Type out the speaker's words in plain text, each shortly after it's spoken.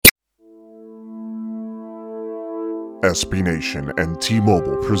SB Nation and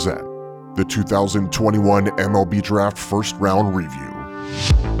T-Mobile present the 2021 MLB Draft First Round Review.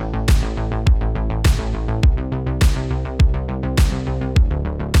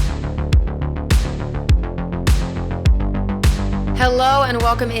 Hello and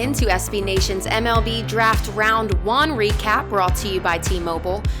welcome into SB Nation's MLB Draft Round 1 recap, brought to you by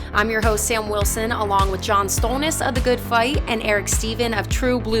T-Mobile. I'm your host, Sam Wilson, along with John Stolnis of The Good Fight and Eric Steven of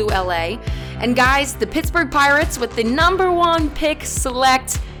True Blue LA. And guys, the Pittsburgh Pirates with the number 1 pick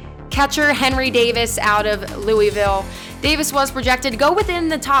select catcher Henry Davis out of Louisville. Davis was projected to go within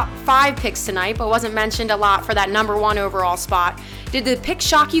the top 5 picks tonight, but wasn't mentioned a lot for that number 1 overall spot. Did the pick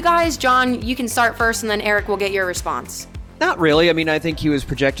shock you guys? John, you can start first, and then Eric will get your response. Not really. I mean, I think he was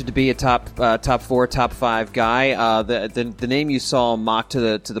projected to be a top 4, top 5 guy. The name you saw mocked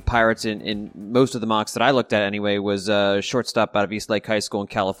to the Pirates in most of the mocks that I looked at anyway was shortstop out of East Lake High School in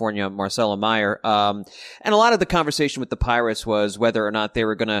California, Marcelo Meyer. And a lot of the conversation with the Pirates was whether or not they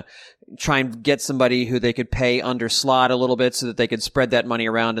were going to try and get somebody who they could pay under slot a little bit so that they could spread that money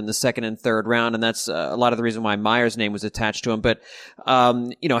around in the second and third round. And that's a lot of the reason why Meyer's name was attached to him. But,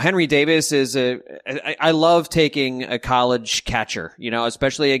 Henry Davis is I love taking a college catcher,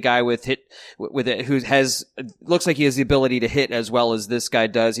 especially a guy who looks like he has the ability to hit as well as this guy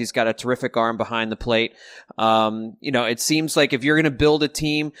does. He's got a terrific arm behind the plate. It seems like if you're going to build a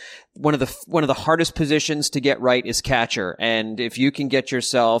team, one of the hardest positions to get right is catcher. And if you can get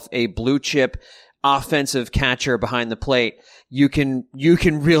yourself a blue chip offensive catcher behind the plate, you can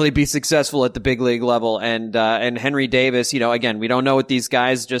really be successful at the big league level. And Henry Davis, again, we don't know what these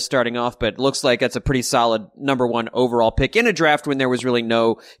guys just starting off, but it looks like that's a pretty solid number 1 overall pick in a draft when there was really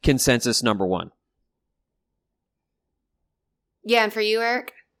no consensus number 1. Yeah. And for you,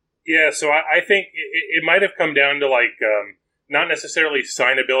 Eric? Yeah. So I think it might have come down to not necessarily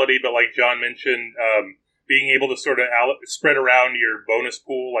signability, but like John mentioned, being able to sort of spread around your bonus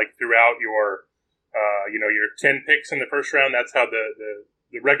pool, throughout your 10 picks in the first round. That's how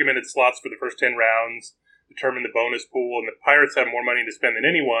the recommended slots for the first 10 rounds determine the bonus pool. And the Pirates have more money to spend than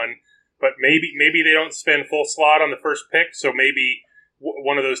anyone, but maybe they don't spend full slot on the first pick. So maybe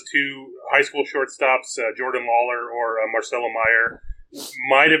one of those 2 high school shortstops, Jordan Lawler or Marcelo Meyer,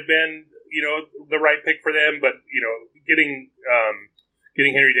 might have been, the right pick for them. But, getting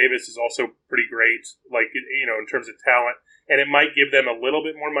Henry Davis is also pretty great, in terms of talent. And it might give them a little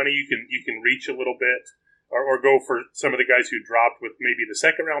bit more money. You can reach a little bit, or go for some of the guys who dropped with maybe the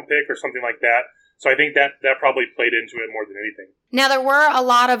second round pick or something like that. So I think that probably played into it more than anything. Now, there were a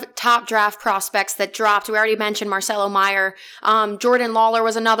lot of top draft prospects that dropped. We already mentioned Marcelo Meyer. Jordan Lawler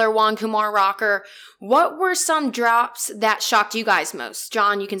was another one, Kumar Rocker. What were some drops that shocked you guys most?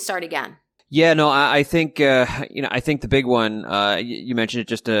 John, you can start again. Yeah, no, I think, I think the big one, you mentioned it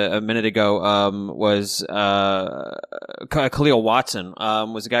just a minute ago, was, Khalil Watson,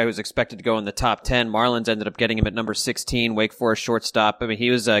 was a guy who was expected to go in the top 10. Marlins ended up getting him at number 16, Wake Forest shortstop. I mean, he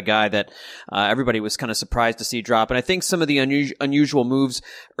was a guy that, everybody was kind of surprised to see drop. And I think some of the unusual moves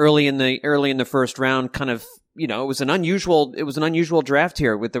early in the first round kind of, it was an unusual draft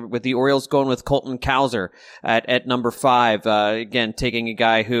here with the Orioles going with Colton Cowser at number 5. Again, taking a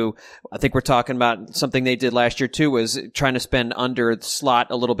guy who I think we're talking about something they did last year too, was trying to spend under the slot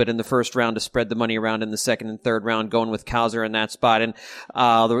a little bit in the first round to spread the money around in the second and third round, going with Cowser in that spot. And,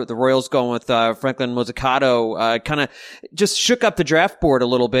 the Royals going with, Franklin Mozzicato, kind of just shook up the draft board a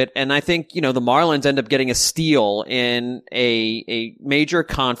little bit. And I think, the Marlins end up getting a steal in a major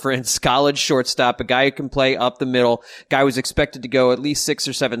conference college shortstop, a guy who can play up the middle. Guy was expected to go at least 6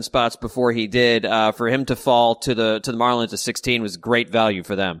 or 7 spots before he did. For him to fall to the Marlins at 16 was great value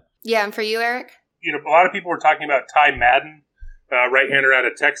for them. Yeah, and for you, Eric? A lot of people were talking about Ty Madden, right-hander out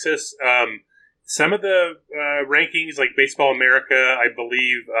of Texas. Some of the rankings, like Baseball America, I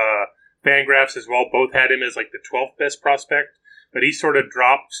believe, Fangraphs as well, both had him as the 12th best prospect. But he sort of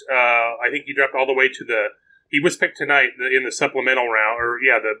dropped. I think he dropped all the way to he was picked tonight in the supplemental round,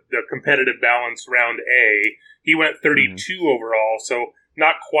 the competitive balance round A. He went 32 overall, so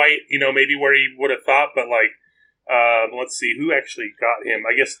not quite, maybe where he would have thought, but let's see, who actually got him?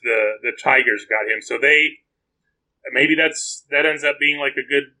 I guess the Tigers got him. So maybe that ends up being a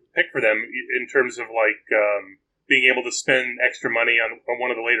good pick for them in terms of being able to spend extra money on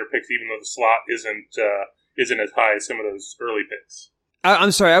one of the later picks, even though the slot isn't as high as some of those early picks.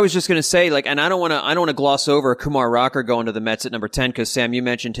 I'm sorry. I was just going to say, like, and I don't want to gloss over Kumar Rocker going to the Mets at number 10 because Sam, you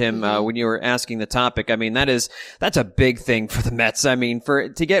mentioned him when you were asking the topic. I mean, that's a big thing for the Mets. I mean,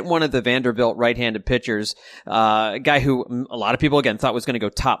 to get one of the Vanderbilt right-handed pitchers, a guy who a lot of people again thought was going to go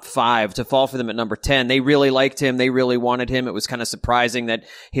top 5, to fall for them at number 10. They really liked him. They really wanted him. It was kind of surprising that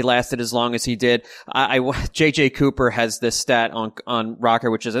he lasted as long as he did. JJ Cooper has this stat on Rocker,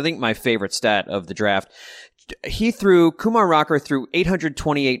 which is I think my favorite stat of the draft. Kumar Rocker threw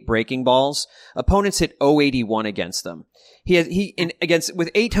 828 breaking balls. Opponents hit 081 against them. With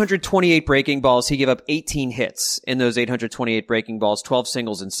 828 breaking balls, he gave up 18 hits in those 828 breaking balls, 12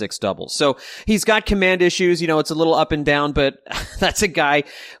 singles and 6 doubles. So he's got command issues. It's a little up and down, but that's a guy,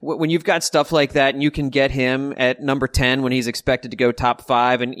 when you've got stuff like that and you can get him at number 10 when he's expected to go top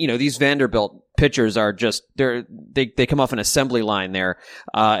 5. And, these Vanderbilt pitchers are just, they come off an assembly line there.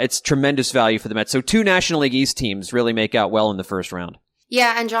 It's tremendous value for the Mets. So 2 National League East teams really make out well in the first round.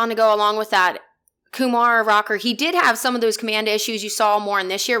 Yeah. And John, to go along with that, Kumar Rocker, he did have some of those command issues you saw more in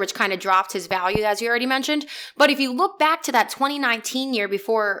this year, which kind of dropped his value, as you already mentioned. But if you look back to that 2019 year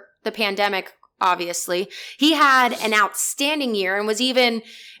before the pandemic, obviously, he had an outstanding year and was even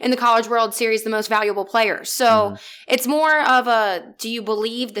in the College World Series the most valuable player. So it's more of do you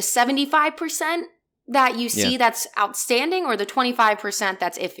believe the 75% that you see that's outstanding or the 25%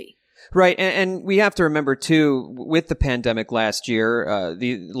 that's iffy? Right, and we have to remember too, with the pandemic last year, a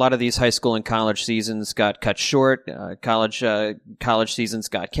lot of these high school and college seasons got cut short. College seasons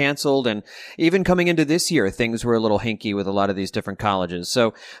got canceled, and even coming into this year, things were a little hinky with a lot of these different colleges.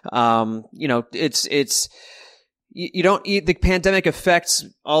 So, the pandemic affects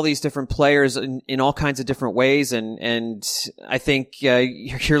all these different players in all kinds of different ways. And I think,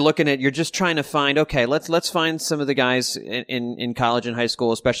 you're just trying to find, okay, let's find some of the guys in college and high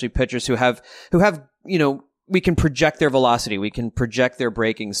school, especially pitchers who have, we can project their velocity. We can project their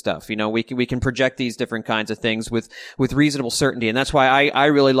breaking stuff. We can project these different kinds of things with reasonable certainty. And that's why I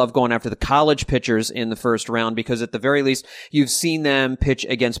really love going after the college pitchers in the first round, because at the very least, you've seen them pitch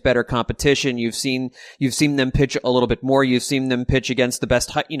against better competition. You've seen them pitch a little bit more. You've seen them pitch against the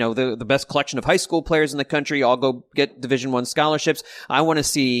best, the best collection of high school players in the country. All go get Division I scholarships. I want to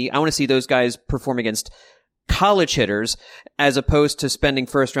see those guys perform against college hitters as opposed to spending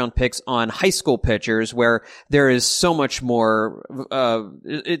first round picks on high school pitchers where there is so much more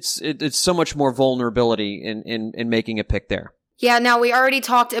it's so much more vulnerability in making a pick there. Yeah, now we already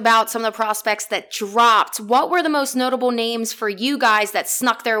talked about some of the prospects that dropped. What were the most notable names for you guys that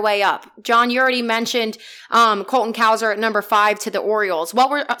snuck their way up? John, you already mentioned Colton Cowser at number 5 to the Orioles. What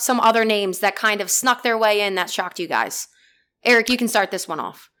were some other names that kind of snuck their way in that shocked you guys? Eric, you can start this one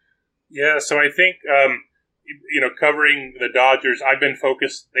off. Yeah, so I think covering the Dodgers, I've been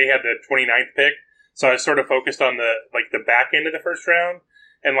focused. They had the 29th pick, so I was sort of focused on the back end of the first round,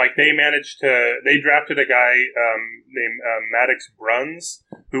 and they drafted a guy named Maddox Bruns,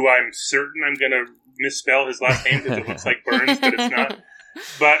 who I'm certain I'm going to misspell his last name because it looks like Burns, but it's not.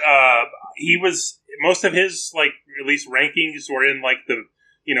 But he was, most of his at least rankings were in the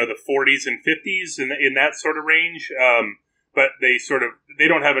 40s and 50s in that sort of range. But they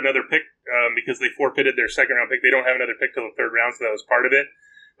don't have another pick because they forfeited their second round pick. They don't have another pick till the third round, so that was part of it.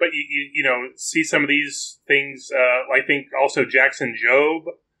 But you see some of these things. I think also Jackson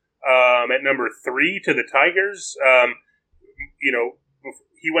Jobe at number 3 to the Tigers.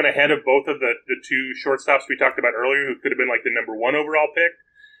 He went ahead of both of the 2 shortstops we talked about earlier, who could have been the number 1 overall pick.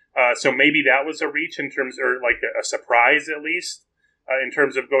 So maybe that was a reach in terms, or a surprise at least in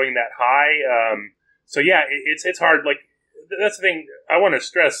terms of going that high. So yeah, it's hard. That's the thing I want to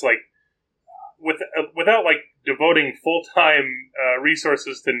stress. Without devoting full-time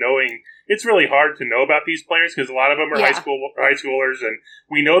resources to knowing, it's really hard to know about these players because a lot of them are high schoolers, and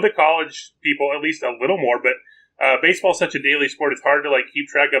we know the college people at least a little more. But baseball is such a daily sport; it's hard to keep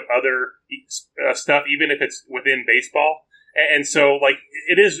track of other stuff, even if it's within baseball. And so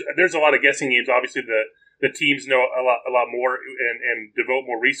it is. There's a lot of guessing games. Obviously, the teams know a lot more and devote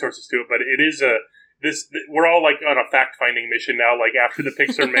more resources to it. But it is we're all on a fact-finding mission now, after the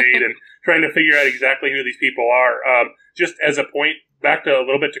picks are made and trying to figure out exactly who these people are. Just as a point, back to a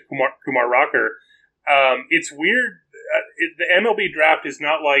little bit to Kumar Rocker, it's weird. The MLB draft is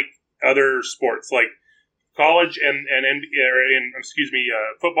not like other sports, like college and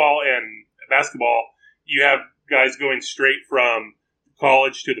football and basketball. You have guys going straight from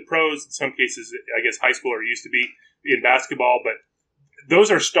college to the pros. In some cases, I guess high school or used to be in basketball, but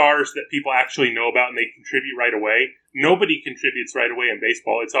those are stars that people actually know about and they contribute right away. Nobody contributes right away in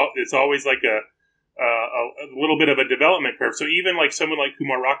baseball. It's always a little bit of a development curve. So even someone like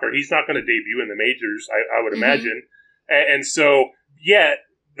Kumar Rocker, he's not going to debut in the majors, I would imagine. And so yet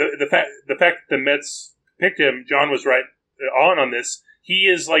the fact that the Mets picked him, John was right on this. He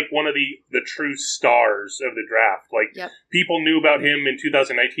is like one of the true stars of the draft. Like, people knew about him in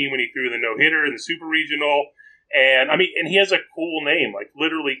 2019 when he threw the no-hitter in the Super Regional. And I mean, and he has a cool name, like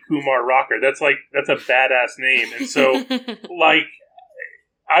literally Kumar Rocker. That's a badass name. And so, like,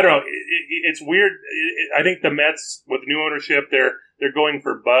 I don't know. It's weird. I think the Mets, with new ownership, they're going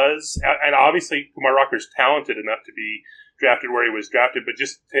for buzz. And obviously, Kumar Rocker's talented enough to be drafted where he was drafted. But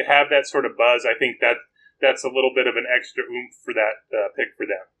just to have that sort of buzz, I think that's a little bit of an extra oomph for that pick for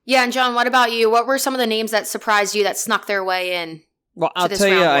them. Yeah, and John, what about you? What were some of the names that surprised you that snuck their way in? Well, I'll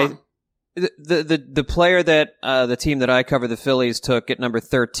tell you, the player that the team that I cover, the Phillies, took at number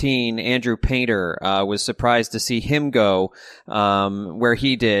 13, Andrew Painter, was surprised to see him go where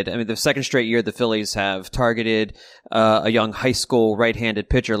he did. I mean, the second straight year the Phillies have targeted a young high school right-handed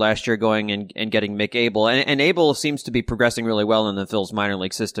pitcher, last year going and getting Mick Abel. And Abel seems to be progressing really well in the Phil's minor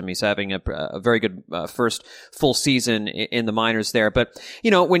league system. He's having a very good first full season in the minors there. But,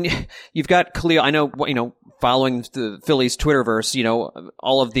 when you've got Khalil, I know, following the Phillies Twitterverse,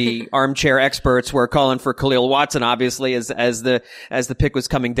 all of the armchair experts were calling for Khalil Watson, obviously, as the pick was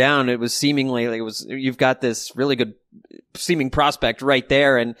coming down. It was seemingly, you've got this really good seeming prospect right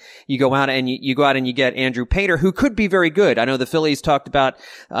there, and you go out and you get Andrew Painter, who could be very good. I know the Phillies talked about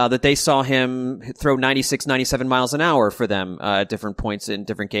that they saw him throw 96, 97 miles an hour for them at different points in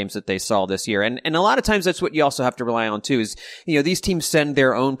different games that they saw this year. And a lot of times that's what you also have to rely on too, is, these teams send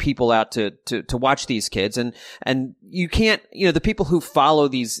their own people out to watch these kids, and you can't, the people who follow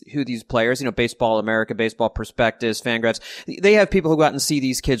these players, Baseball America, Baseball Prospectus, Fangraphs, they have people who go out and see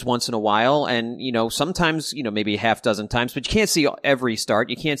these kids once in a while, and sometimes, maybe half dozen times, but you can't see every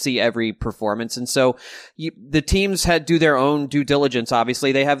start. You can't see every performance. And so the teams do their own due diligence.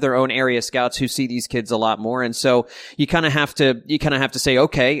 Obviously, they have their own area scouts who see these kids a lot more. And so you kind of have to say,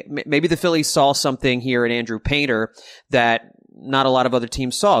 okay, maybe the Phillies saw something here in Andrew Painter that not a lot of other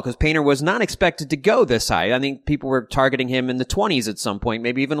teams saw, because Painter was not expected to go this high. I think people were targeting him in the 20s at some point,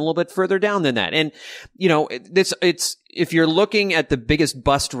 maybe even a little bit further down than that. And, it's if you're looking at the biggest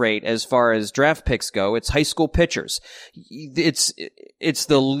bust rate as far as draft picks go, it's high school pitchers. It's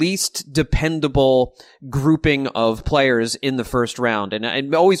the least dependable grouping of players in the first round. And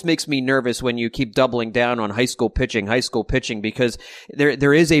it always makes me nervous when you keep doubling down on high school pitching, because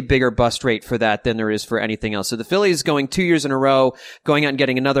there is a bigger bust rate for that than there is for anything else. So the Phillies going 2 years in a row, going out and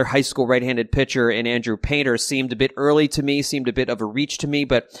getting another high school right-handed pitcher in Andrew Painter seemed a bit early to me, seemed a bit of a reach to me,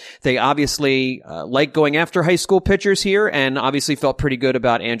 but they obviously like going after high school pitchers here, and obviously felt pretty good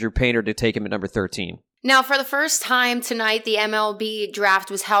about Andrew Painter to take him at number 13. Now, for the first time tonight, the MLB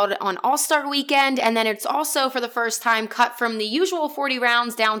draft was held on All-Star Weekend, and then it's also for the first time cut from the usual 40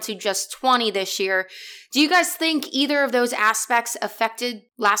 rounds down to just 20 this year. Do you guys think either of those aspects affected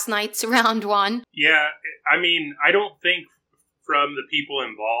last night's round one? Yeah, I mean, I don't think from the people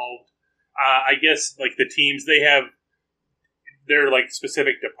involved, I guess like the teams, they have their like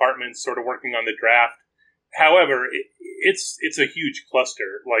specific departments sort of working on the draft. However, it's a huge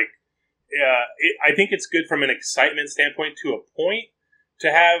cluster. Like, I think it's good from an excitement standpoint to a point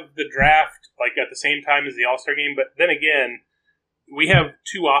to have the draft like at the same time as the All-Star game. But then again, we have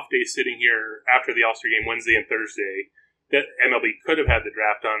 2 off days sitting here after the All-Star game, Wednesday and Thursday, that MLB could have had the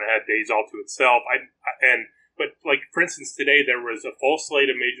draft on and had days all to itself. But like for instance, today there was a full slate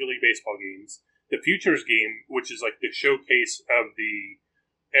of Major League Baseball games. The Futures game, which is like the showcase of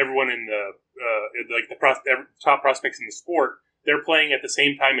everyone in the top prospects in the sport, they're playing at the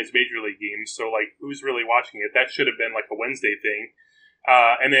same time as Major League games. So like, who's really watching it? That should have been like a Wednesday thing.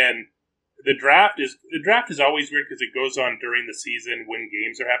 And then the draft is always weird because it goes on during the season when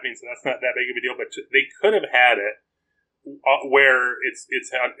games are happening. So that's not that big of a deal. But they could have had it where it's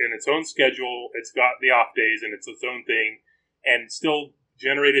in its own schedule. It's got the off days and it's its own thing, and still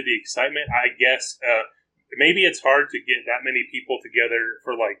generated the excitement. I guess maybe it's hard to get that many people together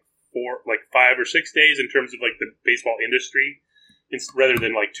for like 5 or 6 days in terms of like the baseball industry, rather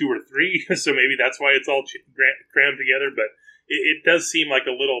than like 2 or 3. So maybe that's why it's all crammed together. But it does seem like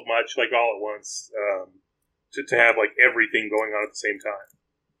a little much, like all at once, to have like everything going on at the same time.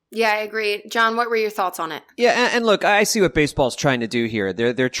 Yeah, I agree. John, what were your thoughts on it? Yeah, and look, I see what baseball's trying to do here.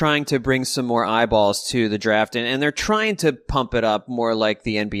 They're trying to bring some more eyeballs to the draft, and they're trying to pump it up more like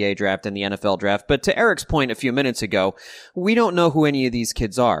the NBA draft and the NFL draft. But to Eric's point a few minutes ago, we don't know who any of these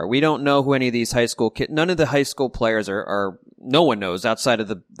kids are. We don't know who any of these high school kids, none of the high school players are no one knows outside of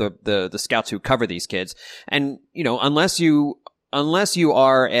the scouts who cover these kids. And, unless you unless you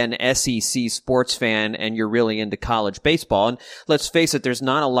are an SEC sports fan and you're really into college baseball, and let's face it, there's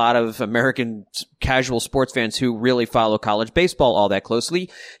not a lot of American casual sports fans who really follow college baseball all that closely.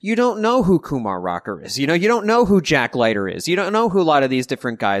 You don't know who Kumar Rocker is. You don't know who Jack Leiter is. You don't know who a lot of these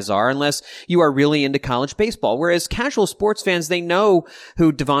different guys are unless you are really into college baseball. Whereas casual sports fans, they know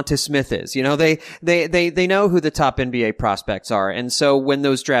who Devonta Smith is. They know who the top NBA prospects are. And so when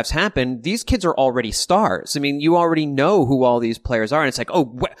those drafts happen, these kids are already stars. I mean, you already know who all these players are. And it's like,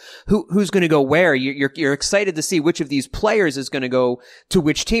 who's going to go where? You're excited to see which of these players is going to go to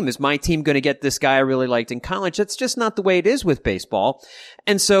which team. Is my team going to get this guy I really liked in college? That's just not the way it is with baseball.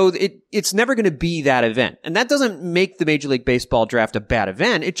 And so it's never going to be that event. And that doesn't make the Major League Baseball draft a bad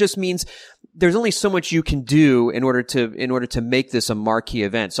event. It just means there's only so much you can do in order to make this a marquee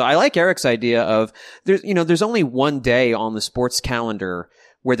event. So I like Eric's idea of there's only one day on the sports calendar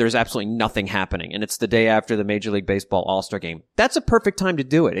where there's absolutely nothing happening, and it's the day after the Major League Baseball All-Star Game. That's a perfect time to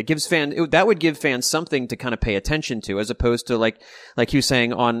do it. That would give fans something to kind of pay attention to, as opposed to like you were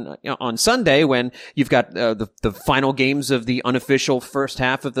saying on Sunday when you've got the final games of the unofficial first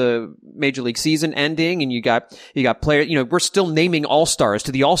half of the Major League season ending, and you got players. We're still naming All-Stars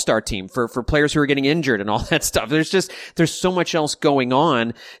to the All-Star team for players who are getting injured and all that stuff. There's so much else going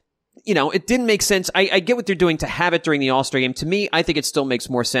on. It didn't make sense. I get what they're doing to have it during the All-Star game. To me, I think it still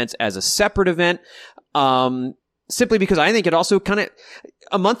makes more sense as a separate event. Simply because I think it also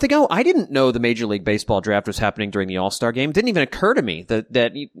a month ago, I didn't know the Major League Baseball draft was happening during the All-Star game. It didn't even occur to me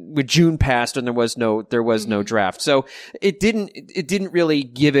that with June passed and there was no draft. So it didn't really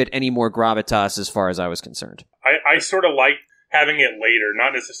give it any more gravitas as far as I was concerned. I sort of like having it later,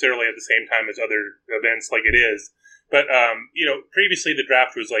 not necessarily at the same time as other events like it is. But, previously the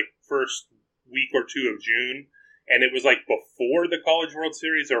draft was like first week or two of June, and it was like before the College World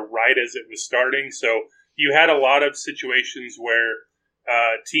Series or right as it was starting. So you had a lot of situations where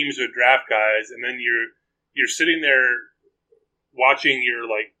teams would draft guys, and then you're sitting there watching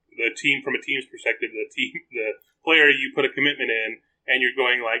the team from a team's perspective, the player you put a commitment in, and you're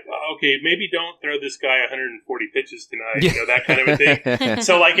going like, oh, okay, maybe don't throw this guy 140 pitches tonight, that kind of a thing.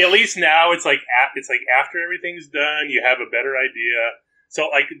 So at least now it's like after everything's done, you have a better idea. So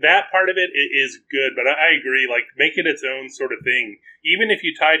that part of it is good, but I agree, make it its own sort of thing. Even if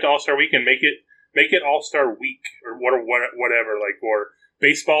you tie it to All-Star Weekend, make it All-Star Week or whatever, or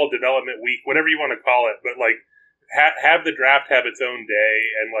Baseball Development Week, whatever you want to call it. But have the draft have its own day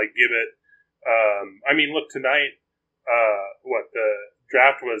and give it. Look tonight. The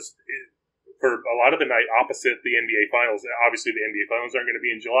draft was for a lot of the night opposite the NBA Finals. Obviously, the NBA Finals aren't going to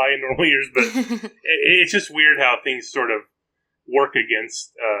be in July in normal years, but it's just weird how things sort of work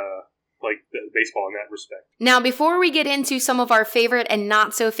against the baseball in that respect. Now, before we get into some of our favorite and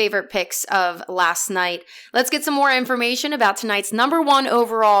not so favorite picks of last night, let's get some more information about tonight's number 1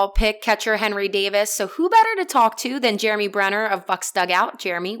 overall pick, catcher Henry Davis. So who better to talk to than Jeremy Brenner of Bucks Dugout?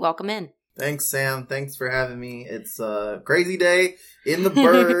 Jeremy, welcome in. Thanks, Sam. Thanks for having me. It's a crazy day in the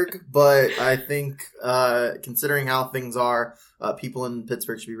Berg, but I think considering how things are, people in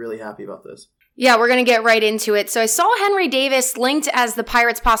Pittsburgh should be really happy about this. Yeah, we're going to get right into it. So I saw Henry Davis linked as the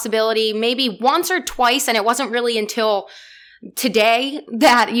Pirates possibility maybe once or twice, and it wasn't really until today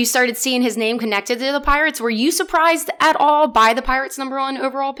that you started seeing his name connected to the Pirates. Were you surprised at all by the Pirates' number 1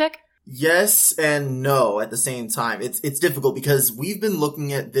 overall pick? Yes and no at the same time. It's difficult because we've been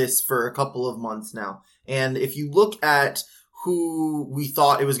looking at this for a couple of months now. And if you look at who we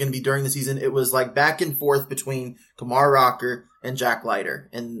thought it was going to be during the season, it was back and forth between Kumar Rocker and Jack Leiter.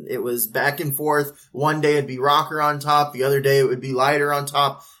 And it was back and forth. One day it'd be Rocker on top. The other day it would be Leiter on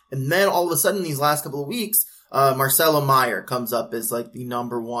top. And then all of a sudden these last couple of weeks, Marcelo Meyer comes up as the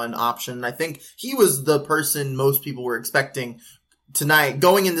number 1 option. And I think he was the person most people were expecting tonight,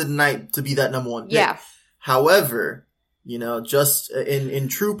 going into the night, to be that number 1 pick. Yeah. However, just in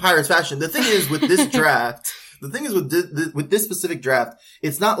true Pirates fashion, the thing is with this draft, with this specific draft,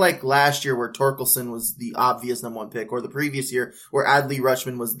 it's not like last year where Torkelson was the obvious number 1 pick, or the previous year where Adley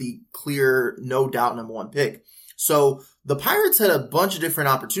Rutschman was the clear, no doubt number 1 pick. So the Pirates had a bunch of different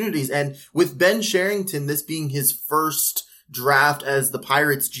opportunities, and with Ben Sherrington, this being his first draft as the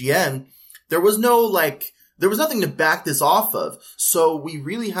Pirates GM, there was nothing to back this off of. So we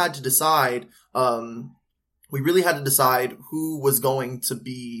really had to decide, who was going to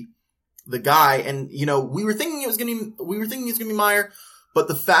be the guy. And, we were thinking it was going to be Meyer, but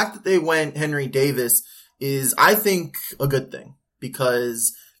the fact that they went Henry Davis is, I think, a good thing,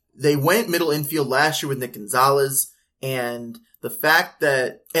 because they went middle infield last year with Nick Gonzalez, and the fact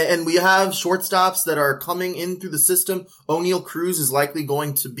that, and we have shortstops that are coming in through the system. O'Neal Cruz is likely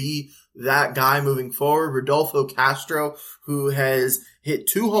going to be that guy moving forward. Rodolfo Castro, who has hit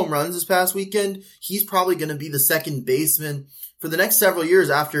 2 home runs this past weekend, he's probably going to be the second baseman for the next several years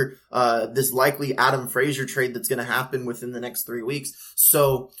after this likely Adam Frazier trade that's going to happen within the next 3 weeks.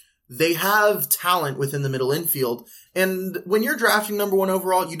 So they have talent within the middle infield. And when you're drafting number 1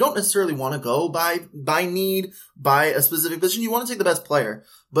 overall, you don't necessarily want to go by need, by a specific position. You want to take the best player.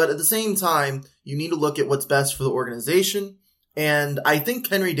 But at the same time, you need to look at what's best for the organization. And I think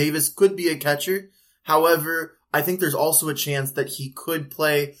Henry Davis could be a catcher. However, I think there's also a chance that he could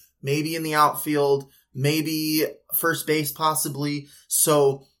play maybe in the outfield, maybe first base possibly.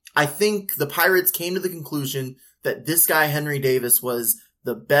 So I think the Pirates came to the conclusion that this guy, Henry Davis, was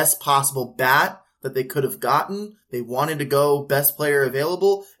the best possible bat that they could have gotten. They wanted to go best player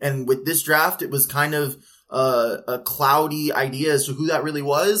available. And with this draft, it was kind of a cloudy idea as to who that really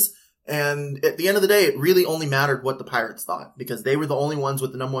was. And at the end of the day, it really only mattered what the Pirates thought, because they were the only ones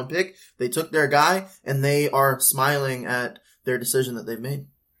with the number 1 pick. They took their guy, and they are smiling at their decision that they've made.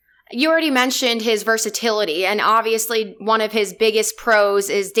 You already mentioned his versatility, and obviously one of his biggest pros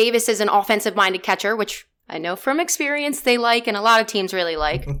is Davis is an offensive-minded catcher, which I know from experience they like, and a lot of teams really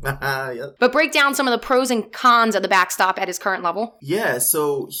like. Yep. But break down some of the pros and cons of the backstop at his current level. Yeah,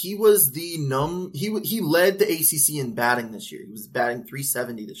 so he was he led the ACC in batting this year. He was batting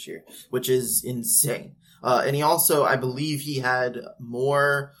 .370 this year, which is insane. And he also, I believe he had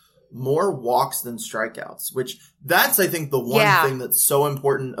more walks than strikeouts, which that's, I think, the one thing that's so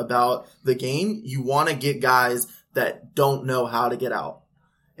important about the game. You want to get guys that don't know how to get out.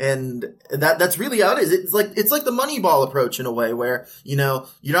 And that's really how it is. It's like the Moneyball approach in a way where, you're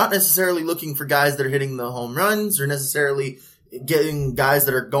not necessarily looking for guys that are hitting the home runs or necessarily getting guys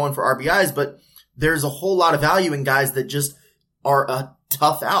that are going for RBIs, but there's a whole lot of value in guys that just are a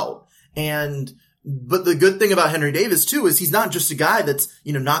tough out. But the good thing about Henry Davis too is he's not just a guy that's,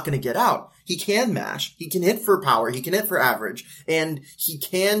 not going to get out. He can mash. He can hit for power. He can hit for average, and he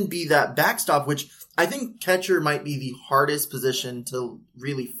can be that backstop, which I think catcher might be the hardest position to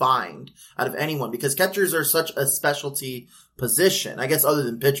really find out of anyone, because catchers are such a specialty position, I guess, other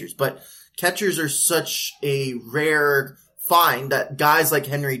than pitchers, but catchers are such a rare find that guys like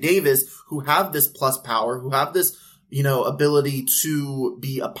Henry Davis, who have this plus power, who have this, ability to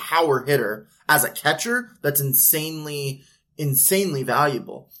be a power hitter as a catcher, that's insanely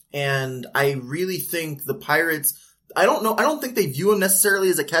valuable. And I really think the Pirates, I don't think they view him necessarily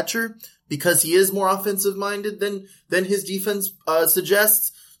as a catcher, because he is more offensive minded than his defense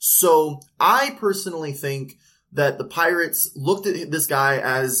suggests. So I personally think that the Pirates looked at this guy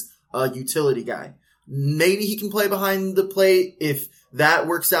as a utility guy. Maybe he can play behind the plate. If that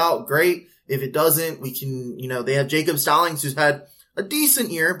works out, great. If it doesn't, we can, they have Jacob Stallings, who's had a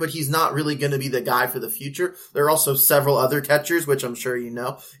decent year, but he's not really going to be the guy for the future. There are also several other catchers, which I'm sure in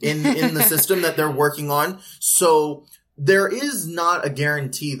the system that they're working on. So there is not a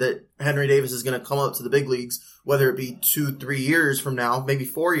guarantee that Henry Davis is going to come up to the big leagues, whether it be 2-3 years from now, maybe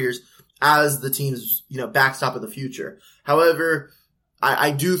 4 years, as the team's, backstop of the future. However,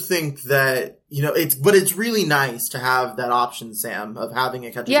 I do think that, it's really nice to have that option, Sam, of having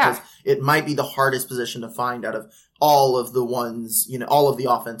a catcher, because it might be the hardest position to find out of all of the ones, all of the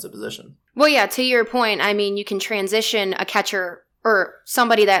offensive position. Well, yeah, to your point, I mean, you can transition a catcher or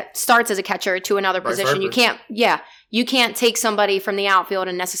somebody that starts as a catcher to another position. You can't take somebody from the outfield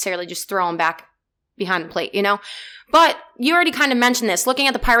and necessarily just throw them back behind the plate, But you already kind of mentioned this. Looking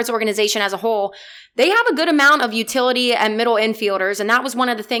at the Pirates organization as a whole, they have a good amount of utility and middle infielders, and that was one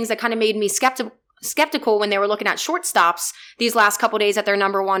of the things that kind of made me skeptical when they were looking at shortstops these last couple days at their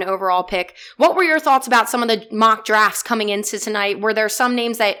number 1 overall pick. What were your thoughts about some of the mock drafts coming into tonight? Were there some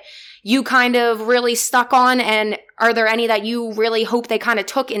names that you kind of really stuck on, and are there any that you really hope they kind of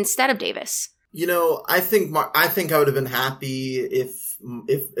took instead of Davis? I think I would have been happy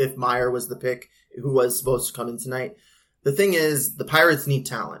if Meyer was the pick who was supposed to come in tonight. The thing is, the Pirates need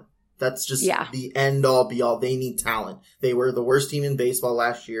talent. That's just the end all be all. They need talent. They were the worst team in baseball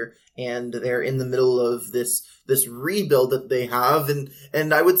last year, and they're in the middle of this rebuild that they have.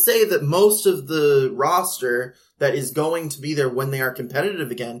 And I would say that most of the roster that is going to be there when they are competitive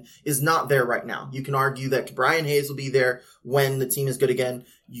again is not there right now. You can argue that Brian Hayes will be there when the team is good again.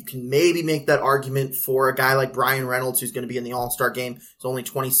 You can maybe make that argument for a guy like Brian Reynolds, who's going to be in the All-Star game. He's only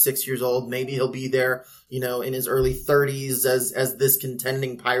 26 years old. Maybe he'll be there, in his early 30s as this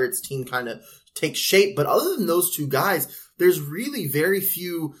contending Pirates team kind of takes shape. But other than those two guys, there's really very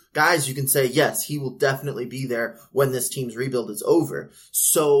few guys you can say, yes, he will definitely be there when this team's rebuild is over.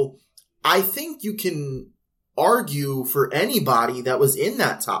 So I think you can argue for anybody that was in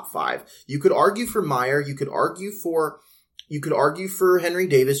that top 5. You could argue for Meyer. You could argue for, you could argue for Henry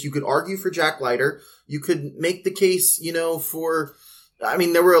Davis. You could argue for Jack Leiter. You could make the case, for, I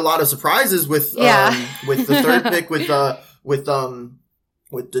mean, there were a lot of surprises with the third pick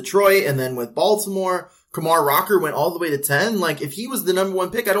with Detroit and then with Baltimore. Kumar Rocker went all the way to 10. Like, if he was the number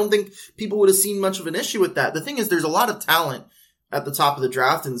 1 pick, I don't think people would have seen much of an issue with that. The thing is, there's a lot of talent at the top of the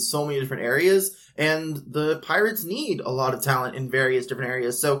draft in so many different areas, and the Pirates need a lot of talent in various different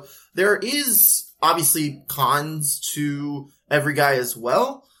areas. So there is obviously cons to every guy as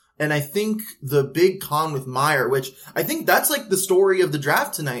well. And I think the big con with Meyer, which I think that's like the story of the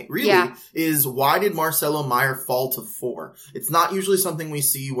draft tonight, really, is why did Marcelo Meyer fall to 4? It's not usually something we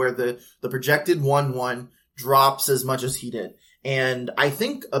see where the projected 1-1 drops as much as he did. And I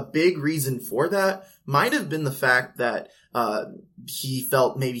think a big reason for that might have been the fact that he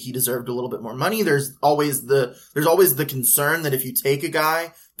felt maybe he deserved a little bit more money. There's always the concern that if you take a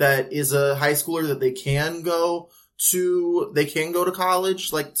guy that is a high schooler that they can go to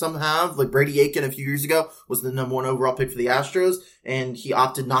college, like some have. Like Brady Aiken a few years ago was the number 1 overall pick for the Astros, and he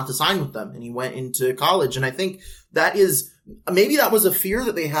opted not to sign with them, and he went into college. And I think maybe that was a fear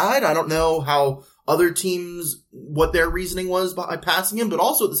that they had. I don't know how other teams, what their reasoning was by passing him, but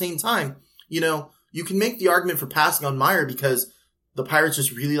also at the same time, you can make the argument for passing on Meyer because the Pirates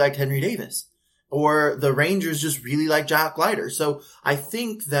just really liked Henry Davis, or the Rangers just really liked Jack Leiter. So I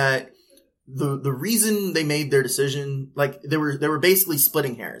think that the reason they made their decision, like they were basically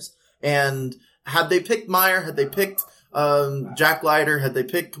splitting hairs. And had they picked Meyer, had they picked Jack Leiter, had they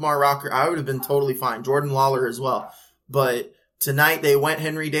picked Kumar Rocker, I would have been totally fine. Jordan Lawler as well. But tonight they went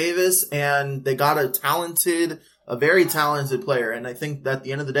Henry Davis, and they got a very talented player. And I think that at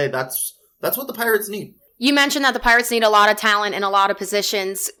the end of the day, that's what the Pirates need. You mentioned that the Pirates need a lot of talent in a lot of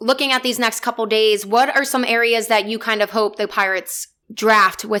positions. Looking at these next couple days, what are some areas that you kind of hope the Pirates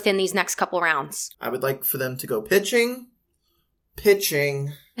draft within these next couple rounds? I would like for them to go pitching,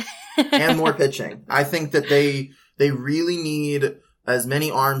 and more pitching. I think that they really need as many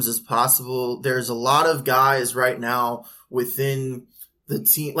arms as possible. There's a lot of guys right now within the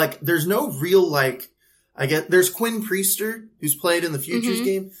team. Like, there's no real, I guess there's Quinn Priester, who's played in the Futures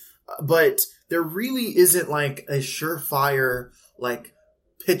game, but there really isn't a surefire,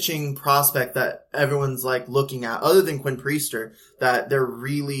 pitching prospect that everyone's looking at other than Quinn Priester that they're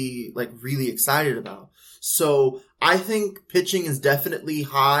really excited about. So I think pitching is definitely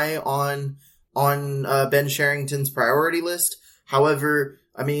high on Ben Sherrington's priority list. However,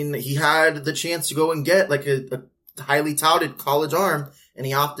 I mean, he had the chance to go and get a highly touted college arm, and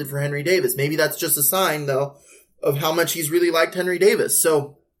he opted for Henry Davis. Maybe that's just a sign though of how much he's really liked Henry Davis.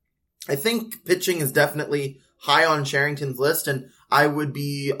 So I think pitching is definitely high on Sherrington's list, and I would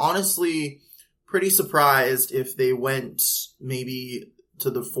be honestly pretty surprised if they went maybe to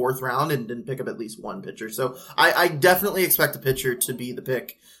the 4th round and didn't pick up at least one pitcher. So I definitely expect a pitcher to be the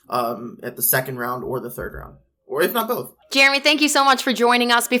pick at the 2nd round or the 3rd round, or if not both. Jeremy, thank you so much for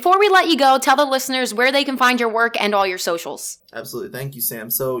joining us. Before we let you go, tell the listeners where they can find your work and all your socials. Absolutely. Thank you,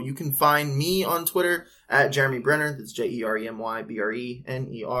 Sam. So you can find me on Twitter at Jeremy Brenner. That's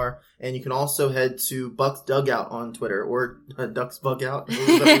JeremyBrenner. And you can also head to Bucks Dugout on Twitter, or Ducks Bug Out.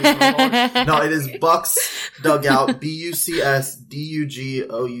 No, it is Bucks Dugout,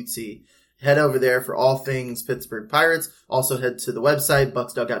 BucsDugout. Head over there for all things Pittsburgh Pirates. Also head to the website,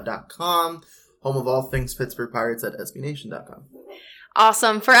 bucksdugout.com. Home of all things Pittsburgh Pirates at SBNation.com.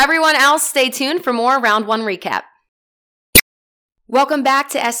 Awesome. For everyone else, stay tuned for more Round 1 recap. Welcome back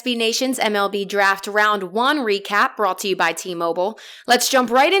to SB Nation's MLB Draft Round 1 recap, brought to you by T-Mobile. Let's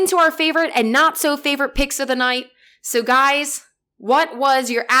jump right into our favorite and not so favorite picks of the night. So guys, what was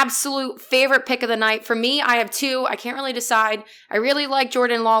your absolute favorite pick of the night? For me, I have 2. I can't really decide. I really like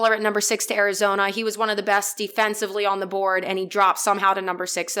Jordan Lawler at number 6 to Arizona. He was one of the best defensively on the board, and he dropped somehow to number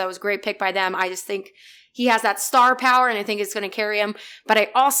 6. So that was a great pick by them. I just think he has that star power, and I think it's going to carry him. But I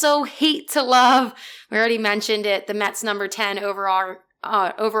also hate to love, we already mentioned it, the Mets number 10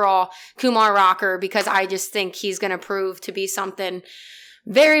 overall Kumar Rocker, because I just think he's going to prove to be something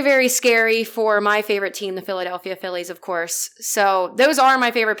very, very scary for my favorite team, the Philadelphia Phillies, of course. So those are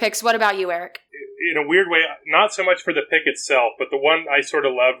my favorite picks. What about you, Eric? In a weird way, not so much for the pick itself, but the one I sort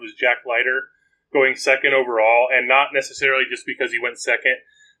of loved was Jack Leiter going 2nd overall, and not necessarily just because he went 2nd.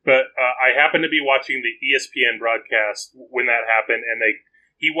 But I happened to be watching the ESPN broadcast when that happened, and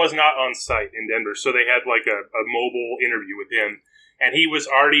he was not on site in Denver, so they had a mobile interview with him, and he was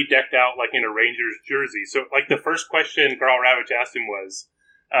already decked out in a Rangers jersey. So the first question Carl Ravitch asked him was,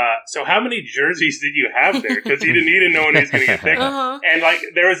 so how many jerseys did you have there? Because you didn't know when he was going to get picked. And like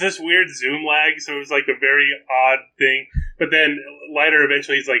there was this weird Zoom lag, so it was like a very odd thing. But then Leiter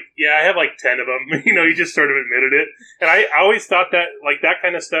eventually he's like, yeah, I have like 10 of them. He just sort of admitted it. And I always thought that like that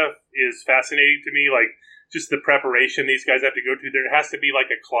kind of stuff is fascinating to me. Like just the preparation these guys have to go through. There has to be like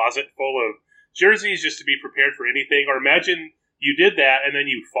a closet full of jerseys just to be prepared for anything. Or imagine you did that and then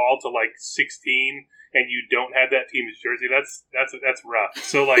you fall to like 16 and you don't have that team's jersey. That's rough.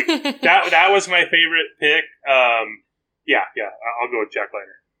 So like that was my favorite pick. Yeah, I'll go with Jack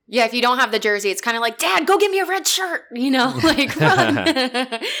Leiter. Yeah, if you don't have the jersey, it's kind of like, Dad, go get me a red shirt, like run.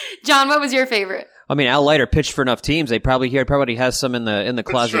 John, what was your favorite? I mean, Al Leiter pitched for enough teams. They probably has some in the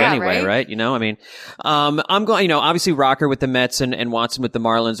closet true, anyway, right? I mean, I'm going, obviously Rocker with the Mets and Watson with the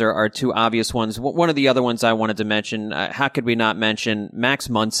Marlins are two obvious ones. One of the other ones I wanted to mention, how could we not mention Max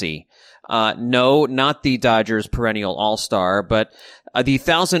Muncy? No, not the Dodgers perennial all-star, but the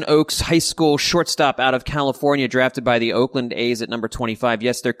Thousand Oaks High School shortstop out of California, drafted by the Oakland A's at number 25.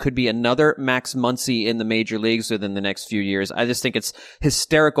 Yes, there could be another Max Muncy in the major leagues within the next few years. I just think it's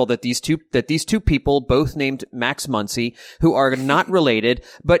hysterical that these two people, both named Max Muncy, who are not related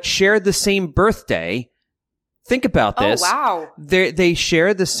but share the same birthday. Think about this. Oh, wow. They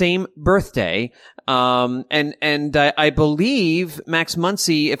share the same birthday. And I believe Max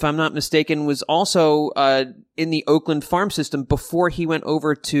Muncy, if I'm not mistaken, was also, in the Oakland farm system before he went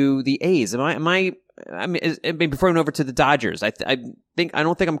over to the A's. I mean, before he went over to the Dodgers. I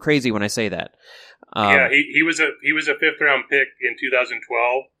don't think I'm crazy when I say that. Yeah, he was a 5th round pick in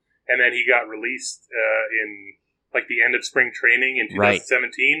 2012, and then he got released, in like the end of spring training in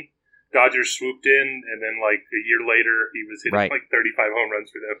 2017. Right. Dodgers swooped in, and then like a year later, he was hitting like 35 home runs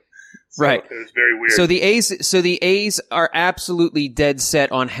for them. So right. It was very weird. So the A's are absolutely dead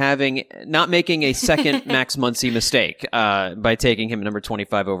set on not making a second Max Muncy mistake, by taking him number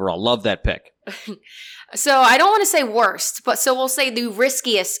 25 overall. Love that pick. So I don't want to say worst, but so we'll say the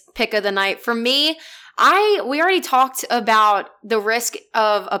riskiest pick of the night. For me, we already talked about the risk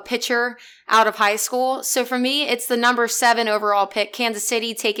of a pitcher out of high school. So for me, it's the number 7 overall pick, Kansas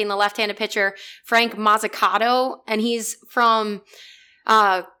City, taking the left-handed pitcher, Frank Mazzucato. And he's from,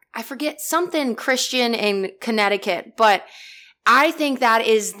 I forget, something Christian in Connecticut. But I think that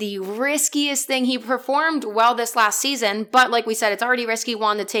is the riskiest thing. He performed well this last season, but like we said, it's already risky,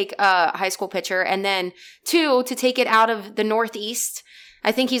 1, to take a high school pitcher, and then 2, to take it out of the Northeast.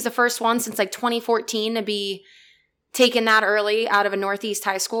 I think he's the first one since like 2014 to be taken that early out of a Northeast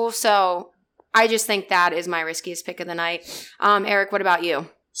high school. So I just think that is my riskiest pick of the night. Eric, what about you?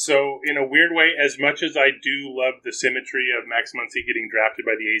 So in a weird way, as much as I do love the symmetry of Max Muncy getting drafted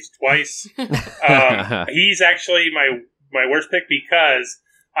by the A's twice, he's actually my worst pick because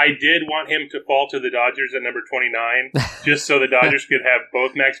I did want him to fall to the Dodgers at number 29, just so the Dodgers could have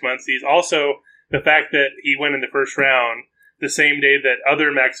both Max Muncys. Also, the fact that he went in the first round the same day that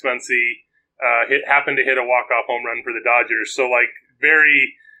other Max Muncy happened to hit a walk-off home run for the Dodgers. So, like,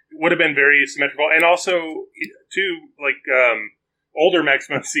 would have been very symmetrical. And also, too, like, older Max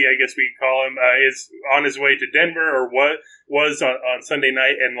Muncy, I guess we call him, is on his way to Denver, or was on Sunday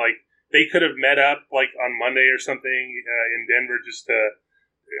night, and, like, they could have met up, like, on Monday or something in Denver just to,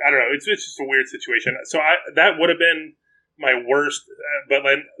 I don't know, it's just a weird situation. So that would have been my worst, but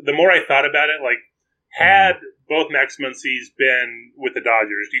then the more I thought about it, like, had both Max Muncys been with the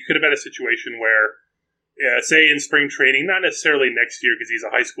Dodgers, you could have had a situation where, say in spring training, not necessarily next year because he's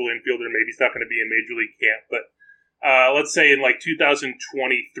a high school infielder, maybe he's not going to be in Major League camp, but let's say in like 2023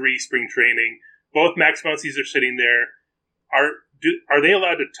 spring training, both Max Muncys are sitting there. Are they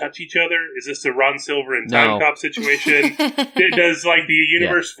allowed to touch each other? Is this a Ron Silver and Time Cop situation? Does like the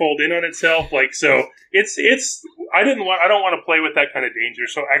universe fold in on itself? Like, so it's. I don't want to play with that kind of danger.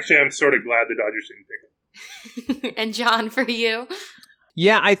 So actually, I'm sort of glad the Dodgers didn't pick him. And John, for you.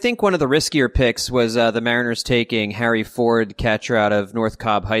 Yeah, I think one of the riskier picks was the Mariners taking Harry Ford, catcher out of North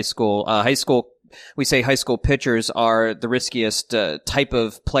Cobb High School. We say high school pitchers are the riskiest type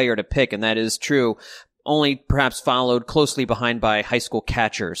of player to pick, and that is true. Only perhaps followed closely behind by high school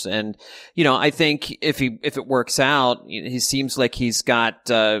catchers. And, I think if it works out, he seems like he's got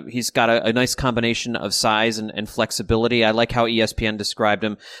a nice combination of size and flexibility. I like how ESPN described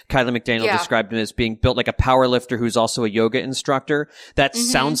him. Kylie McDaniel described him as being built like a power lifter who's also a yoga instructor. That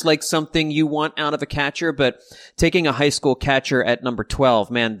sounds like something you want out of a catcher, but taking a high school catcher at number 12,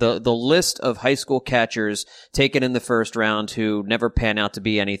 man, the list of high school catchers taken in the first round who never pan out to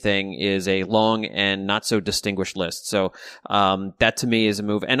be anything is a long and not so distinguished list. So, that to me is a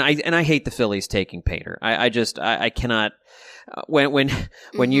move. And I hate the Phillies taking Painter. I cannot, when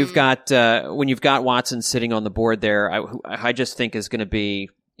you've got Watson sitting on the board there, I just think is going to be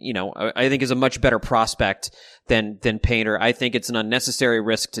I think is a much better prospect than Painter. I think it's an unnecessary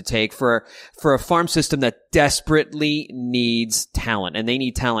risk to take for a farm system that desperately needs talent, and they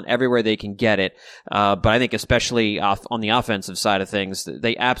need talent everywhere they can get it. But I think especially on the offensive side of things,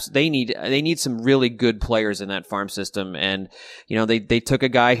 they need some really good players in that farm system. And they took a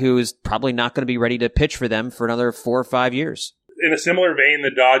guy who is probably not going to be ready to pitch for them for another 4 or 5 years. In a similar vein,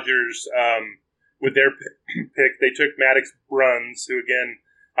 the Dodgers, with their pick, they took Maddox Bruns, who again,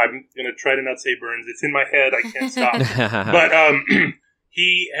 I'm going to try to not say Burns. It's in my head. I can't stop. But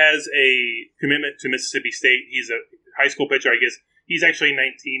he has a commitment to Mississippi State. He's a high school pitcher, I guess. He's actually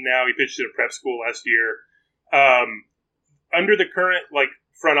 19 now. He pitched at a prep school last year. Under the current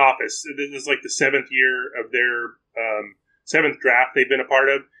front office, this is the 7th year of their 7th draft they've been a part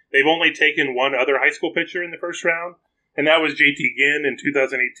of. They've only taken one other high school pitcher in the first round, and that was JT Ginn in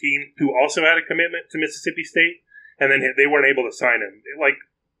 2018, who also had a commitment to Mississippi State, and then they weren't able to sign him.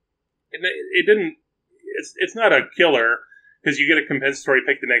 It didn't. It's not a killer because you get a compensatory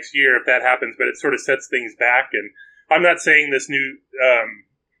pick the next year if that happens, but it sort of sets things back. And I'm not saying this new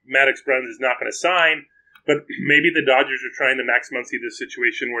Maddox Bruns is not going to sign, but maybe the Dodgers are trying to maximum see this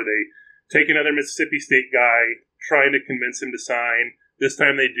situation where they take another Mississippi State guy, trying to convince him to sign. This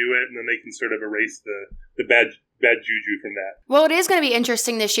time they do it, and then they can sort of erase the bad juju from that. Well, it is going to be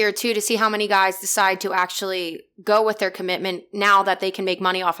interesting this year, too, to see how many guys decide to actually go with their commitment now that they can make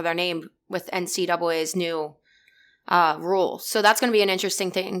money off of their name with NCAA's new rules. So that's going to be an interesting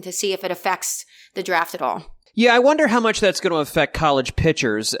thing to see if it affects the draft at all. Yeah, I wonder how much that's going to affect college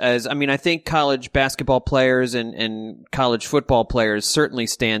pitchers. I think college basketball players and college football players certainly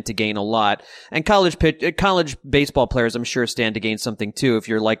stand to gain a lot. And college baseball players, I'm sure, stand to gain something too if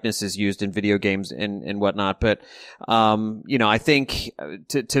your likeness is used in video games and whatnot. But, I think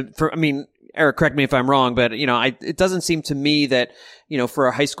Eric, correct me if I'm wrong, but, it doesn't seem to me that, for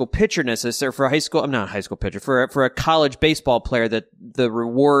a high school pitcher necessarily, for a college baseball player, that the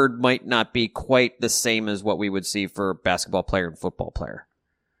reward might not be quite the same as what we would see for a basketball player and football player.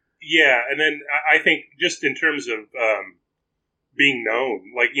 Yeah. And then I think just in terms of, being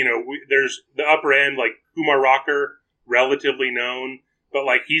known, there's the upper end, Kumar Rocker, relatively known, but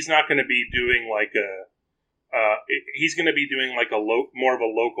he's not going to be doing he's going to be doing more of a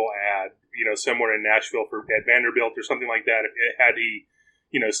local ad, somewhere in Nashville at Vanderbilt or something like that. Had he,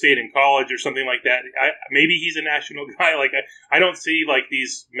 stayed in college or something like that, maybe he's a national guy. I don't see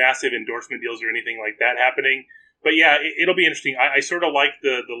these massive endorsement deals or anything like that happening. But yeah, it'll be interesting. I sort of like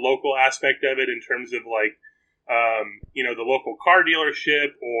the local aspect of it in terms of the local car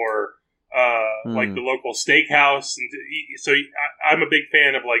dealership or the local steakhouse. And so I'm a big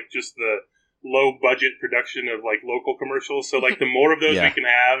fan of just the low budget production of local commercials. So the more of those we can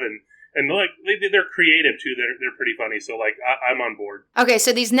have, and they're creative too. They're pretty funny. So I'm on board. Okay,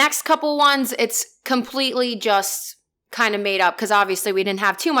 so these next couple ones, it's completely just kind of made up because obviously we didn't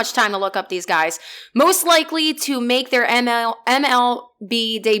have too much time to look up these guys. Most likely to make their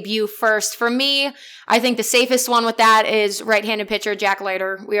MLB debut first. For me, I think the safest one with that is right-handed pitcher Jack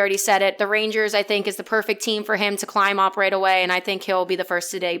Leiter. We already said it. The Rangers, I think, is the perfect team for him to climb up right away, and I think he'll be the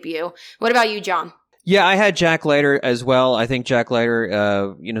first to debut. What about you, John? Yeah, I had Jack Leiter as well. I think Jack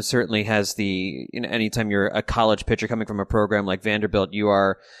Leiter, certainly has anytime you're a college pitcher coming from a program like Vanderbilt,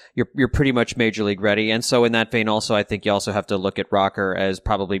 you're pretty much major league ready. And so in that vein also, I think you also have to look at Rocker as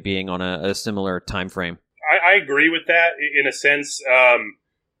probably being on a similar time frame. I agree with that in a sense.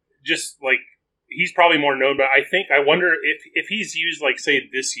 He's probably more known, but I wonder if he's used say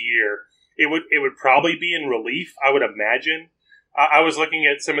this year, it would probably be in relief, I would imagine. I was looking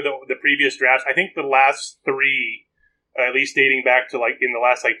at some of the previous drafts. I think the last three, at least dating back to in the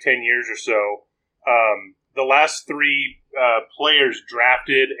last 10 years or so, the last three players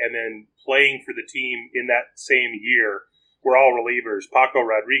drafted and then playing for the team in that same year were all relievers. Paco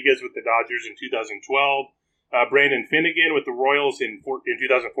Rodriguez with the Dodgers in 2012, Brandon Finnegan with the Royals in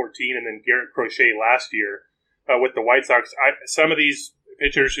 2014, and then Garrett Crochet last year with the White Sox. Some of these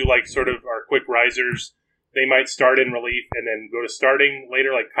pitchers who sort of are quick risers, they might start in relief and then go to starting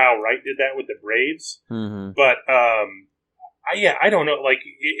later, like Kyle Wright did that with the Braves. Mm-hmm. But I don't know.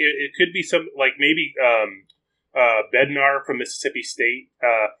 It could be some maybe Bednar from Mississippi State.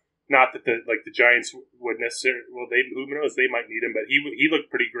 Not that the Giants would necessarily. Well, who knows? They might need him, but he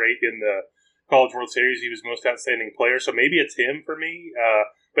looked pretty great in the College World Series. He was most outstanding player, so maybe it's him for me.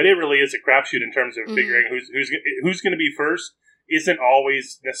 But it really is a crapshoot in terms of figuring who's going to be first. Isn't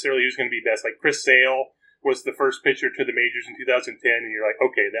always necessarily who's going to be best. Like Chris Sale was the first pitcher to the majors in 2010, and you're like,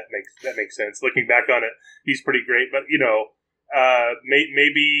 okay, that makes sense. Looking back on it, he's pretty great. But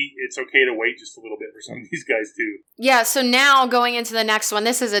maybe it's okay to wait just a little bit for some of these guys too. Yeah, so now going into the next one,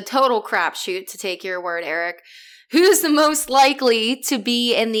 this is a total crapshoot, to take your word, Eric. Who's the most likely to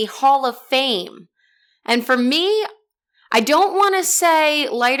be in the Hall of Fame? And for me, I don't want to say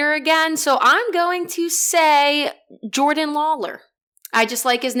Leiter again, so I'm going to say Jordan Lawler. I just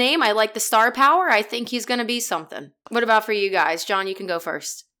like his name. I like the star power. I think he's going to be something. What about for you guys? John, you can go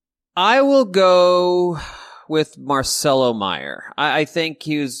first. I will go with Marcelo Meyer. I think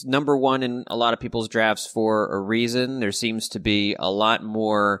he was number one in a lot of people's drafts for a reason. There seems to be a lot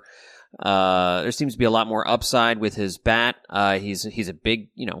more upside with his bat. He's a big,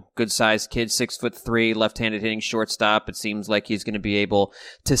 good sized kid, 6'3", left-handed hitting shortstop. It seems like he's going to be able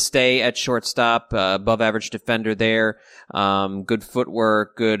to stay at shortstop, above average defender there. Good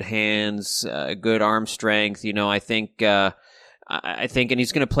footwork, good hands, good arm strength. I think, and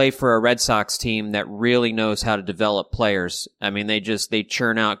he's going to play for a Red Sox team that really knows how to develop players. I mean, they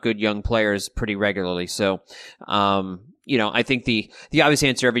churn out good young players pretty regularly. So, I think the obvious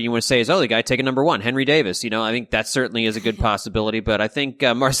answer everyone you want to say is, the guy taking number one, Henry Davis. I think that certainly is a good possibility, but I think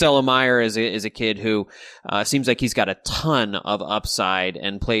Marcelo Meyer is a kid who seems like he's got a ton of upside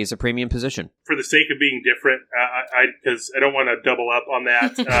and plays a premium position. For the sake of being different, because I don't want to double up on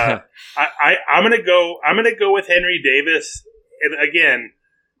that, I'm gonna go with Henry Davis. And again,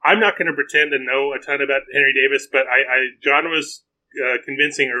 I'm not going to pretend to know a ton about Henry Davis, but John was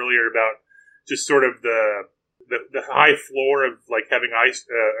convincing earlier about just sort of the high floor of like having a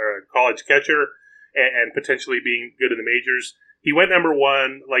college catcher and potentially being good in the majors. He went number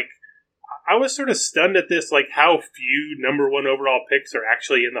one. Like, I was sort of stunned at this, like how few number one overall picks are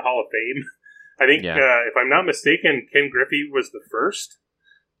actually in the Hall of Fame. I think, if I'm not mistaken, Ken Griffey was the first.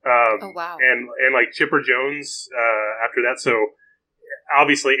 Oh, wow. And like Chipper Jones after that. So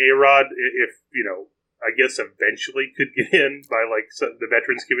obviously A-Rod, if, I guess eventually could get in by like the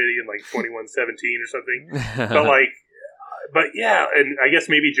Veterans Committee in like 2117 or something. But yeah, and I guess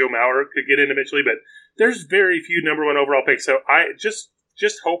maybe Joe Mauer could get in eventually, but there's very few number one overall picks. So I just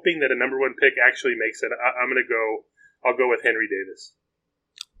hoping that a number one pick actually makes it. I'll go with Henry Davis.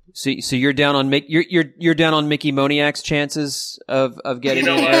 So you're down on you're down on Mickey Moniak's chances of getting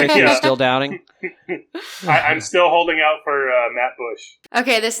in, Eric. You're still doubting. I'm still holding out for Matt Bush.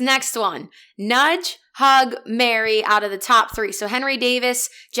 Okay, this next one: nudge, hug, marry out of the top three. So Henry Davis,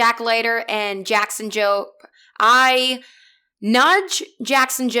 Jack Leiter, and Jackson Jobe. I nudge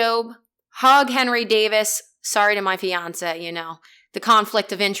Jackson Jobe, hug Henry Davis. Sorry to my fiance, the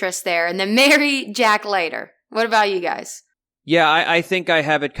conflict of interest there, and then marry Jack Leiter. What about you guys? Yeah, I think I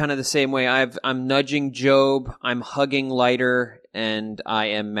have it kind of the same way. I'm nudging Jobe, I'm hugging Leiter, and I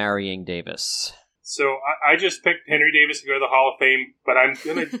am marrying Davis. So I just picked Henry Davis to go to the Hall of Fame, but I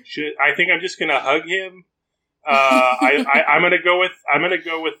think I'm just gonna hug him. I'm gonna go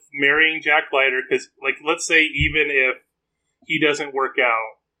with marrying Jack Leiter because, like, let's say even if he doesn't work out,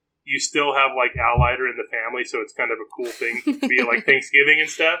 you still have like Al Leiter in the family, so it's kind of a cool thing to be like Thanksgiving and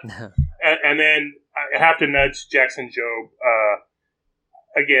stuff. And then I have to nudge Jackson Jobe.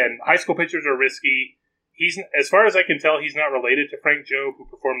 Again, high school pitchers are risky. He's, as far as I can tell, he's not related to Frank Jobe, who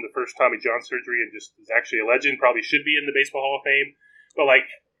performed the first Tommy John surgery and just is actually a legend. Probably should be in the Baseball Hall of Fame. But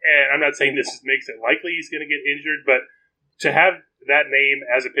and I'm not saying this makes it likely he's going to get injured, but to have that name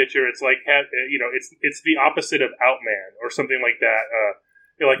as a pitcher, it's like it's the opposite of Outman or something like that.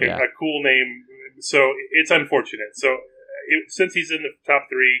 A cool name. So it's unfortunate. So since he's in the top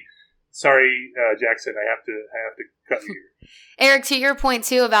three, sorry, Jackson, I have to cut you here. Eric, to your point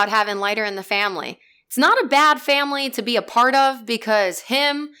too about having Leiter in the family, it's not a bad family to be a part of because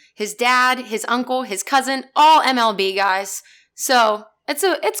him, his dad, his uncle, his cousin, all MLB guys. So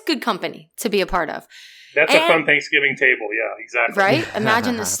it's good company to be a part of. That's a fun Thanksgiving table. Yeah, exactly. Right?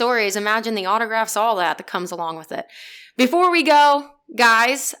 Imagine the stories, imagine the autographs, all that comes along with it. Before we go,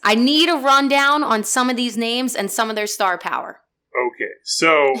 guys, I need a rundown on some of these names and some of their star power. Okay,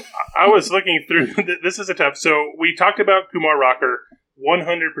 so I was looking through. This is a tough. So we talked about Kumar Rocker,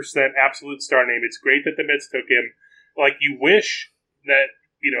 100% absolute star name. It's great that the Mets took him. Like, you wish that,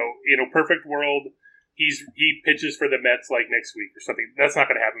 in a perfect world, he pitches for the Mets like next week or something. That's not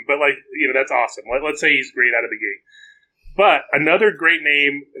going to happen. But that's awesome. Let's say he's great out of the gate. But another great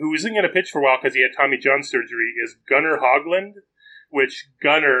name who isn't going to pitch for a while because he had Tommy John surgery is Gunnar Hoglund. Which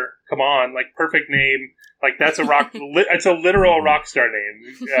Gunnar, come on, like perfect name. Like that's a rock. It's a literal rock star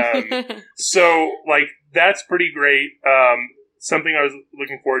name. So like that's pretty great. Something I was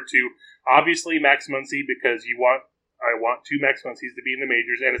looking forward to. Obviously Max Muncy because I want two Max Muncies to be in the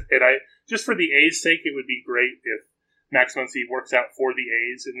majors, and I just for the A's sake, it would be great if Max Muncy works out for the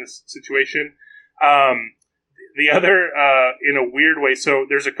A's in this situation. in a weird way, so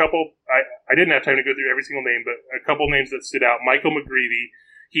there's a couple, I didn't have time to go through every single name, but a couple names that stood out. Michael McGreevy,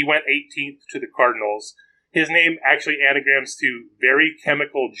 he went 18th to the Cardinals. His name actually anagrams to very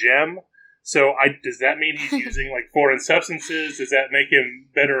chemical gem. So does that mean he's using like foreign substances? Does that make him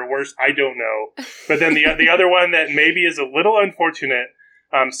better or worse? I don't know. But then the other one that maybe is a little unfortunate,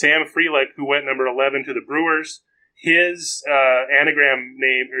 Sam Frelick, who went number 11 to the Brewers, his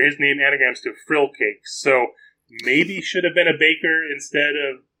his name anagrams to Frill Cakes. So maybe should have been a baker instead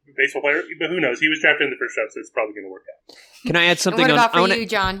of a baseball player, but who knows? He was drafted in the first round, so it's probably going to work out. Can I add something? And what about for you,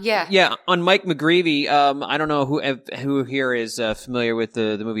 John? Yeah, on Mike McGreevy. I don't know who here is familiar with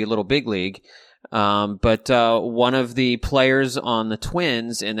the movie Little Big League. But one of the players on the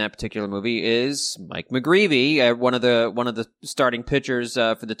Twins in that particular movie is Mike McGreevy, one of the starting pitchers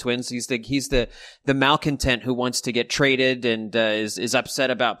for the Twins. He's the malcontent who wants to get traded and is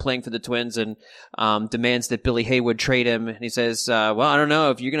upset about playing for the Twins and demands that Billy Haywood trade him. And he says, "Well, I don't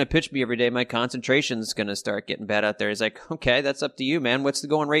know, if you're going to pitch me every day, my concentration's going to start getting bad out there." He's like, "Okay, that's up to you, man. What's the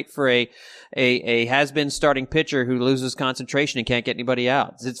going rate for a has-been starting pitcher who loses concentration and can't get anybody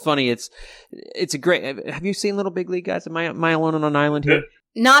out?" It's funny. It's a great. Have you seen Little Big League, guys? Am I alone on an island here?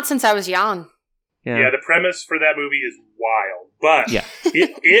 Not since I was young. Yeah, the premise for that movie is wild, but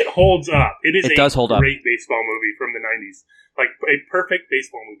it holds up. It does hold great up. Baseball movie from the 90s. Like a perfect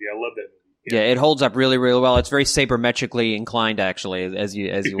baseball movie. I love that movie. Yeah, it holds up really, really well. It's very sabermetrically inclined, actually, as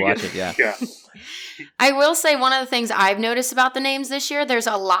you watch it. Yeah. Yeah. I will say one of the things I've noticed about the names this year, there's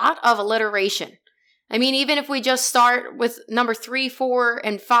a lot of alliteration. I mean, even if we just start with number 3, 4,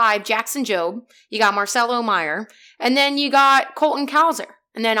 and 5, Jackson Jobe, you got Marcelo Meyer, and then you got Colton Cowser.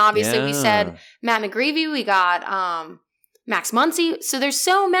 And then obviously we said Matt McGreevy, we got Max Muncy. So there's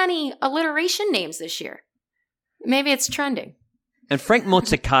so many alliteration names this year. Maybe it's trending. And Frank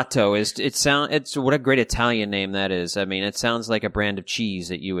Mozzicato it's what a great Italian name that is. I mean, it sounds like a brand of cheese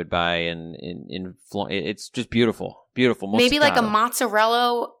that you would buy in it's just beautiful. Beautiful. Mozzicato. Maybe like a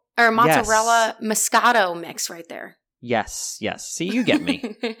mozzarella Moscato mix right there. Yes. See, you get me.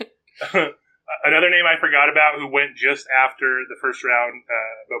 Another name I forgot about who went just after the first round,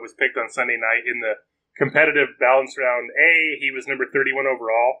 but was picked on Sunday night in the competitive balance round A. He was number 31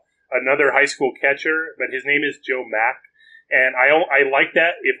 overall. Another high school catcher, but his name is Joe Mack. And I like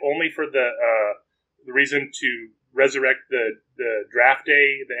that, if only for the reason to resurrect the Draft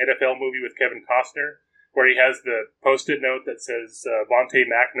Day, the NFL movie with Kevin Costner, where he has the Post-it note that says Vontae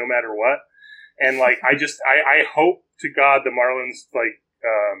Mack no matter what. And like I hope to God the Marlins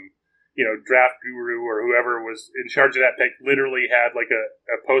draft guru or whoever was in charge of that pick literally had like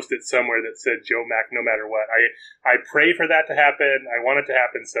a Post-it somewhere that said Joe Mack no matter what. I pray for that to happen. I want it to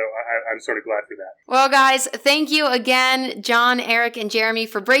happen, so I'm sort of glad for that. Well, guys, thank you again, John, Eric, and Jeremy,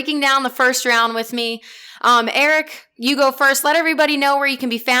 for breaking down the first round with me. Eric, you go first. Let everybody know where you can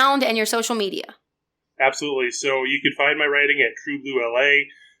be found and your social media. Absolutely. So you can find my writing at True Blue LA,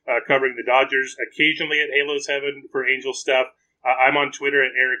 covering the Dodgers, occasionally at Halos Heaven for Angel stuff. I'm on Twitter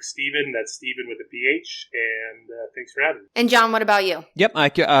at Eric Steven. That's Steven with a PH. And thanks for having me. And John, what about you? Yep,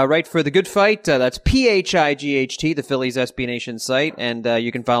 I write for The Good Fight. That's PHIGHT, the Phillies SB Nation site. And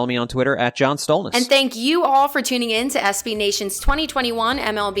you can follow me on Twitter at John Stolness. And thank you all for tuning in to SB Nation's 2021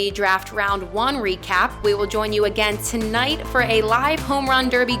 MLB Draft Round 1 recap. We will join you again tonight for a live Home Run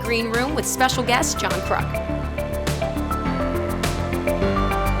Derby Green Room with special guest John Kruk.